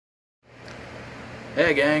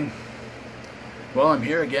Hey gang, well I'm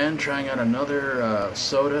here again trying out another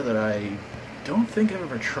soda that I don't think I've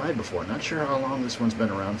ever tried before. Not sure how long this one's been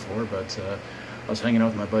around for, but I was hanging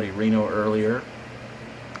out with my buddy Reno earlier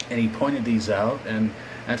and he pointed these out, and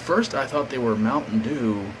at first I thought they were Mountain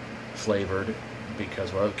Dew flavored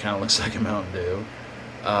because, well, it kind of looks like a Mountain Dew,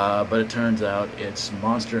 but it turns out it's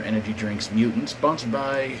Monster Energy Drinks Mutant, sponsored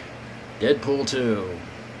by Deadpool 2.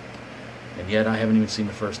 And yet I haven't even seen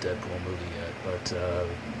the first Deadpool movie yet, but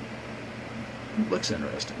it looks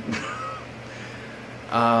interesting.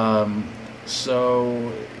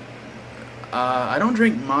 So I don't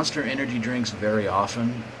drink Monster Energy drinks very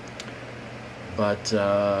often, but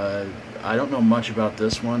I don't know much about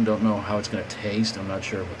this one. Don't know how it's going to taste. I'm not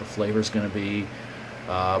sure what the flavor's going to be.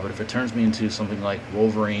 But if it turns me into something like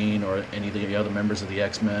Wolverine or any of the other members of the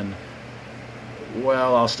X-Men,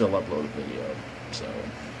 well, I'll still upload a video.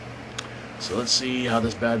 So let's see how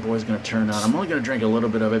this bad boy is going to turn out. I'm only going to drink a little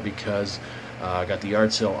bit of it because I got the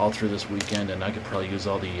yard sale all through this weekend, and I could probably use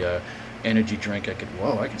all the energy drink.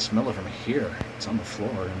 Whoa, I can smell it from here. It's on the floor,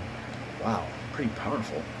 and wow, pretty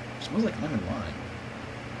powerful. It smells like lemon lime.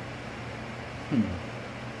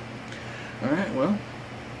 Alright, well,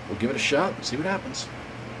 we'll give it a shot and see what happens.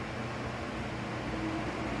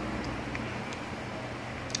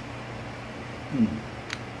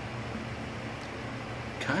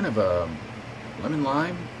 Kind of a lemon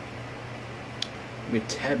lime, maybe a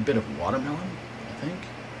tad bit of watermelon, I think.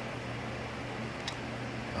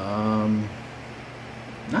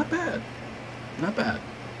 Not bad, not bad.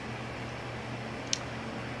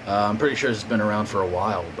 I'm pretty sure this has been around for a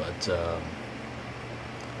while, but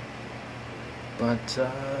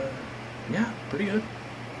yeah, pretty good.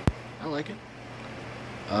 I like it.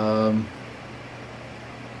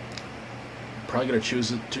 Probably gonna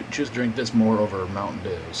choose to drink this more over Mountain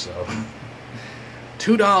Dew. So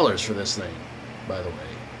 $2 for this thing, by the way.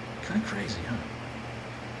 Kind of crazy, huh?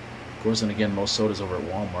 Of course, and again, most sodas over at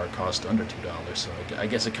Walmart cost under $2, so I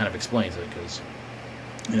guess it kind of explains it. Because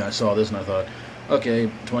I saw this and I thought, okay,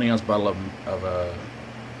 20-ounce bottle of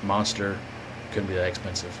Monster couldn't be that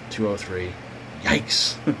expensive. $2.03.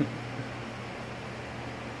 Yikes!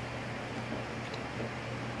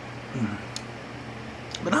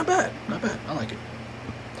 But not bad, not bad. I like it.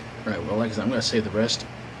 All right, well, like I said, I'm going to save the rest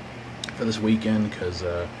for this weekend because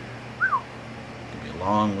it's going to be a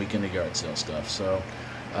long weekend of yard sale stuff. So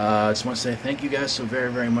I just want to say thank you guys so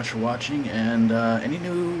very, very much for watching. And any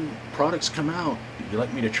new products come out you'd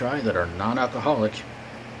like me to try that are non-alcoholic,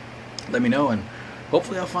 let me know, and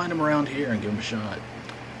hopefully I'll find them around here and give them a shot.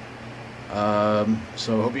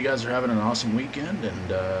 So hope you guys are having an awesome weekend,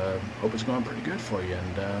 and hope it's going pretty good for you.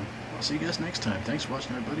 And I'll see you guys next time. Thanks for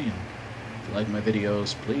watching, everybody, and if you like my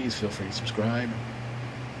videos, please feel free to subscribe.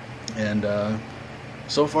 And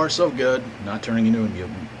so far, so good. Not turning into a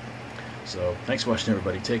mutant. So thanks for watching,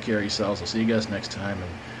 everybody. Take care of yourselves. I'll see you guys next time.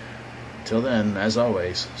 And until then, as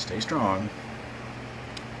always, stay strong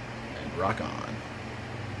and rock on.